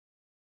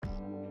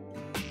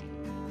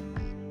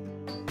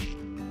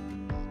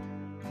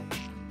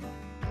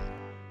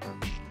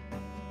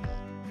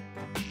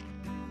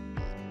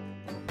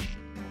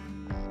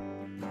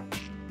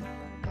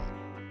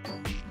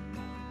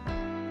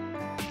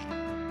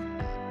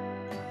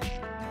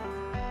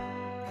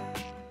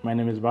My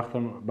name is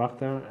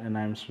Bakhtar and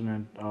I'm a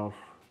student of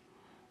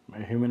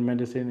human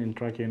medicine in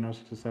Trakia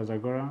University, Stara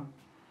Zagora.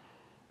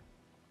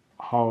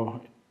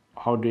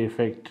 How do you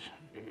affect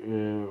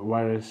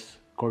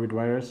COVID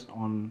virus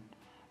on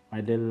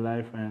my daily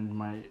life and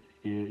my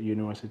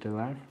university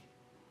life?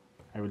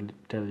 I will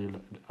tell you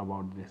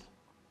about this.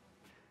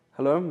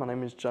 Hello, my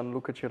name is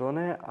Gianluca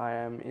Cirone. I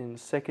am in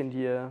second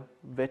year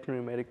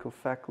veterinary medical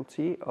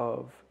faculty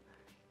of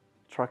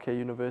Trakia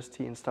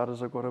University in Stara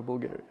Zagora,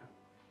 Bulgaria.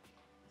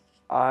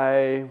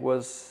 I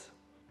was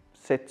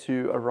set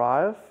to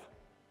arrive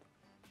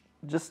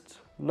just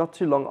not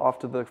too long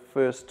after the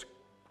first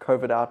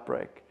COVID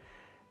outbreak,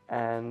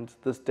 and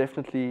this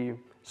definitely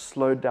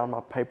slowed down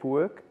my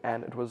paperwork,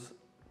 and it was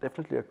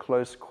definitely a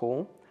close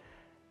call.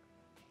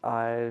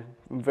 I'm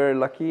very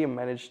lucky and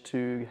managed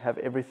to have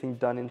everything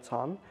done in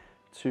time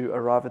to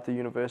arrive at the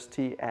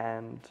university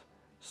and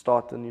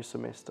start the new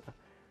semester.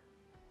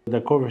 The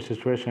COVID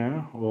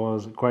situation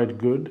was quite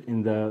good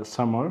in the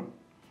summer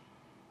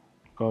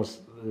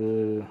because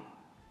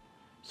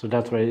so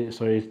that's why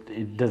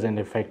it doesn't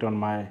affect on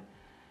my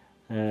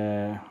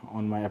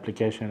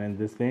application and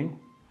this thing.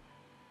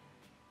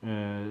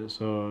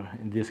 So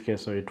in this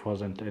case, so it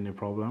wasn't any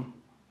problem,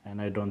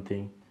 and I don't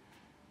think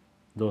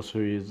those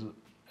who is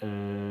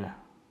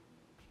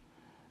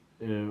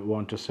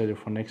want to study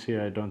for next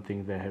year, I don't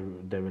think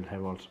they will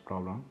have also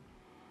problem.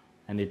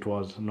 And it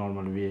was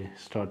normal. We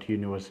start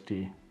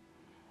university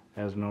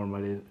as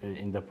normally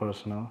in the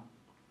personal.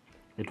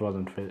 It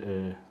wasn't.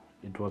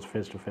 It was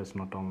face to face,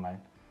 not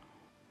online.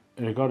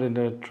 Regarding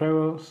the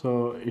travel,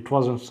 so it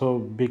wasn't so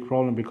big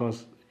problem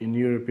because in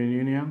European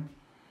Union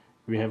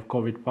we have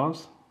COVID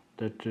pass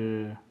that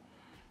you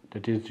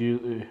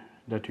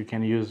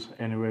can use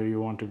anywhere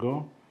you want to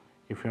go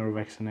if you are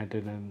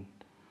vaccinated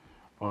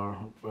or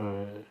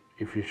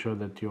if you show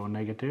that you are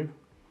negative.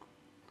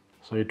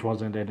 So it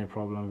wasn't any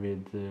problem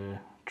with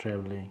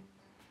traveling,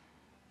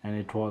 and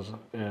it was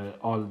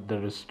all the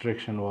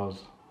restriction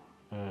was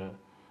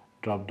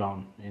dropped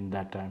down in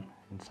that time,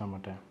 in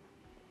summertime.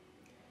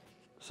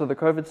 So the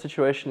COVID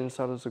situation in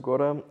Stara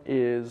Zagora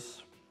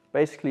is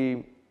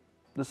basically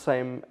the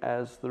same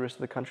as the rest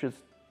of the country.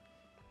 It's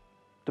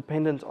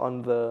dependent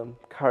on the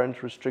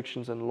current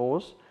restrictions and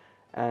laws,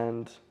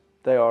 and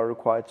they are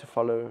required to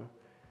follow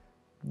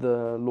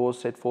the laws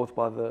set forth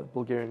by the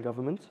Bulgarian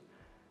government.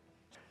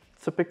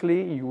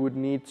 Typically, you would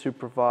need to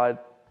provide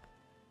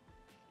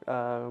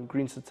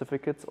green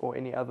certificates or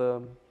any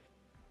other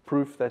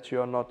proof that you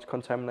are not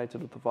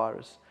contaminated with the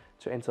virus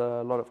to enter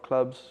a lot of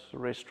clubs,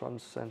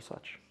 restaurants and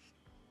such.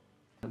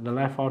 The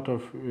life out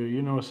of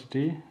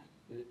university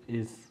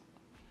is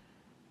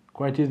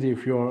quite easy.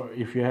 If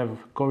you have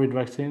COVID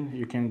vaccine,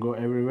 you can go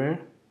everywhere.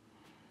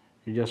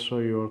 You just show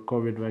your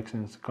COVID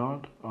vaccine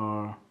card,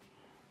 or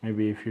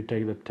maybe if you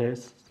take the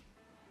test,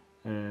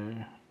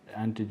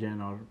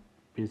 antigen or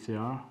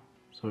PCR,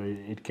 so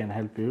it can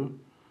help you.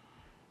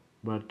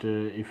 But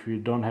if you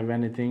don't have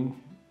anything,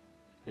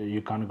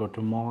 you can't go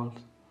to malls,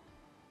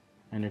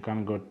 and you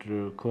can't go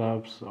to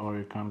clubs, or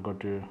you can't go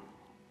to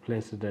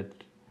places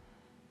that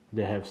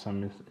they have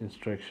some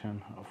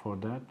instruction for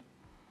that.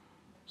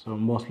 So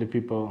mostly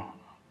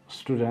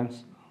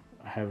students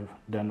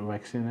they are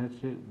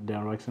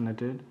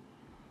vaccinated,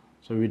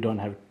 so we don't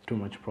have too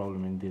much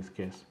problem in this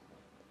case.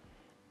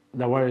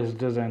 The virus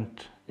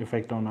doesn't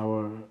affect on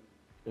our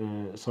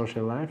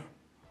social life.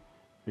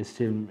 We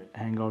still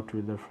hang out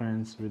with the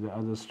friends, with the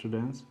other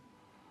students,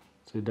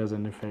 so it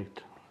doesn't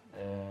affect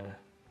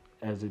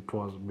as it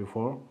was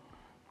before,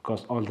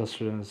 because all the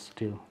students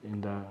still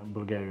in the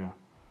Bulgaria.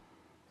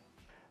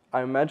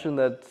 I imagine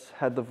that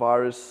had the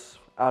virus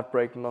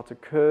outbreak not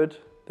occurred,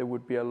 there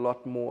would be a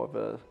lot more of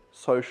a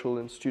social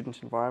and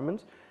student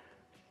environment.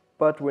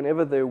 But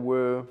whenever there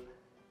were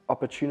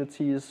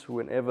opportunities,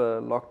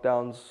 whenever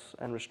lockdowns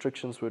and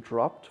restrictions were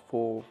dropped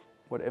for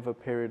whatever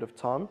period of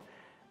time,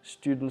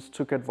 students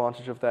took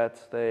advantage of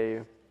that.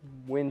 They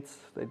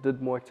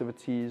did more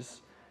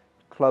activities,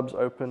 clubs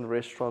opened,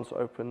 restaurants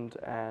opened,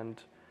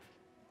 and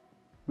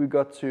we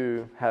got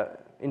to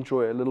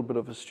enjoy a little bit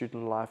of a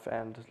student life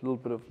and a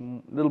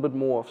little bit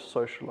more of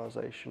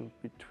socialization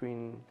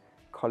between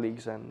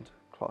colleagues and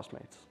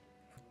classmates.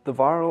 The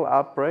viral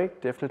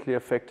outbreak definitely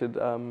affected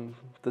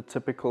the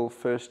typical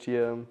first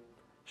year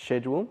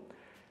schedule.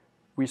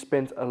 We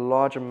spent a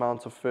large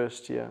amount of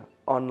first year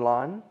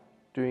online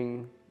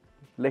doing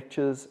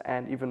lectures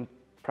and even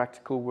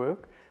practical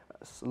work.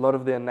 A lot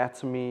of the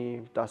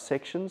anatomy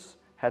dissections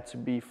had to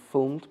be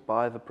filmed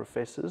by the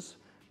professors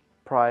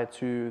prior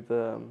to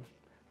the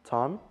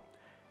time.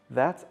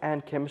 That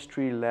and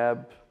chemistry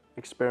lab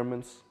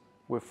experiments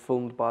were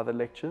filmed by the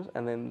lectures,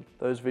 and then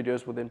those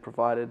videos were then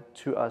provided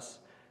to us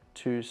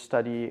to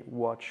study,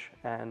 watch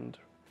and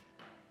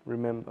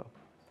remember.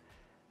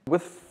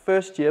 With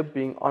first year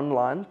being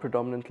online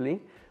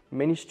predominantly,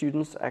 many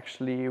students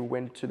actually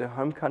went to their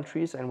home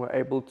countries and were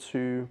able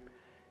to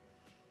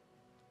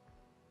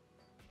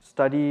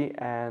study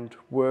and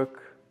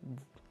work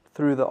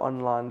through the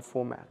online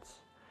formats.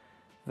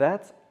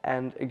 That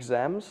and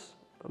exams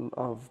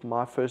of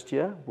my first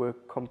year were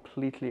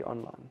completely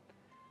online.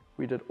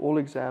 We did all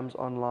exams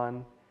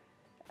online,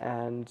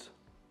 and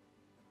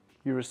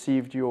you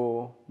received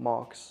your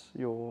marks,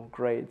 your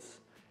grades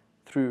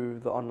through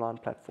the online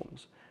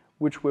platforms,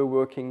 which were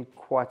working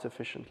quite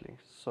efficiently.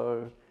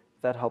 So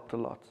that helped a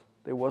lot.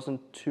 There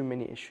wasn't too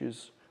many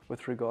issues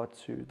with regard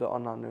to the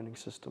online learning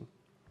system.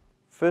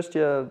 First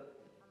year,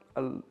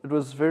 it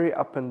was very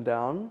up and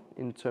down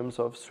in terms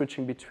of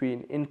switching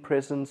between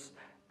in-presence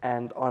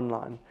and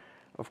online.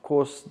 Of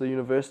course, the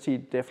university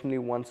definitely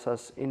wants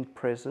us in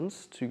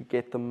presence to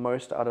get the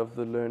most out of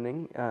the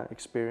learning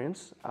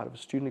experience, out of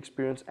student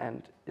experience,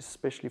 and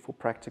especially for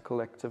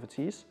practical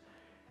activities.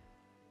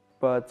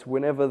 But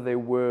whenever there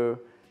were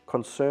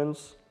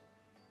concerns,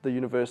 the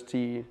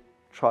university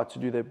tried to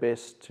do their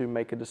best to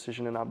make a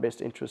decision in our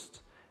best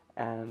interest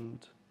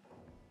and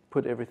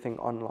put everything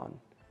online.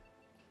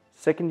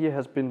 Second year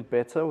has been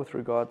better with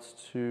regards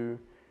to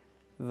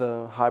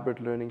the hybrid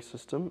learning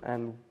system,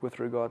 and with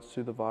regards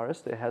to the virus,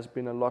 there has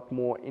been a lot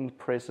more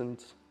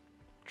in-present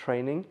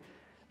training,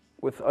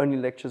 with only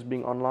lectures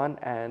being online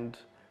and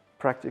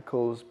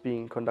practicals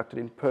being conducted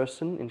in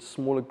person in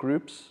smaller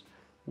groups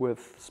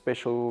with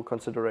special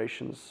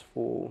considerations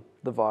for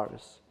the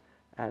virus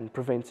and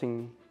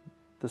preventing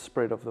the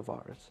spread of the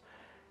virus.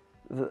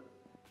 The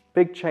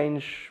big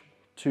change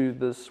to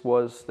this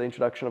was the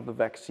introduction of the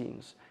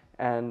vaccines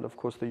and, of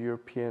course, the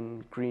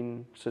European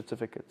green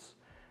certificates.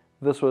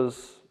 This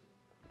was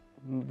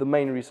the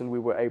main reason we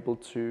were able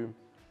to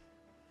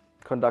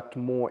conduct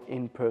more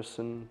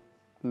in-person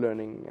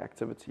learning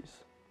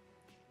activities.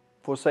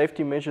 For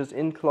safety measures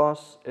in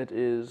class, it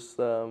is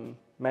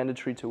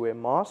mandatory to wear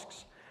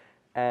masks,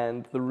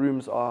 and the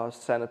rooms are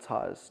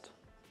sanitized.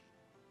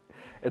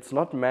 It's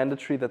not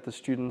mandatory that the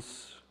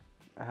students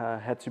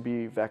had to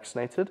be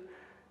vaccinated.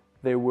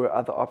 There were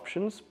other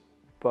options,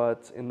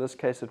 but in this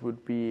case it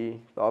would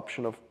be the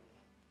option of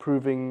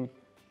proving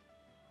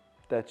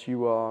that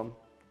you are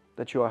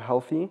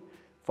healthy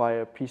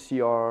via a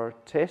PCR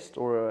test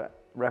or a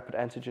rapid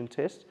antigen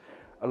test.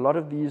 A lot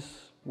of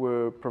these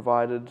were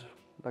provided,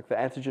 like the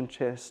antigen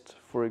test,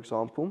 for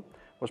example,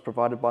 was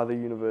provided by the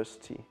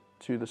university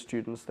to the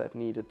students that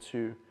needed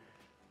to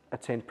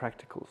attend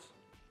practicals.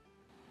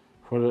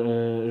 For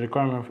the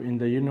requirement in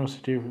the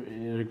university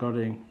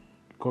regarding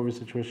COVID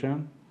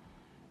situation,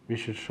 we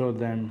should show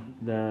them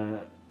the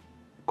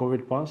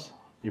COVID pass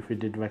if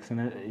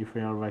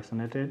we are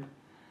vaccinated.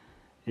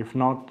 If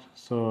not,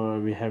 so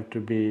we have to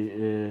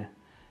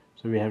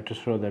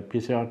show the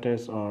PCR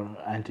test or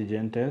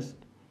antigen test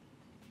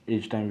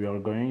each time we are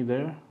going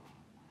there.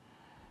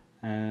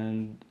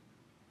 And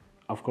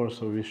of course,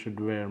 so we should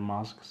wear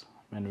masks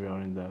when we are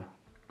in the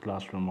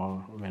classroom or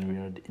when we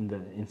are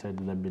inside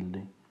the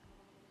building.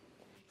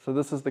 So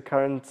this is the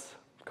current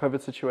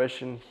COVID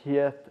situation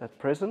here at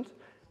present.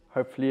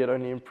 Hopefully it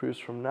only improves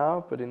from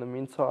now, but in the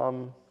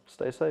meantime,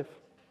 stay safe.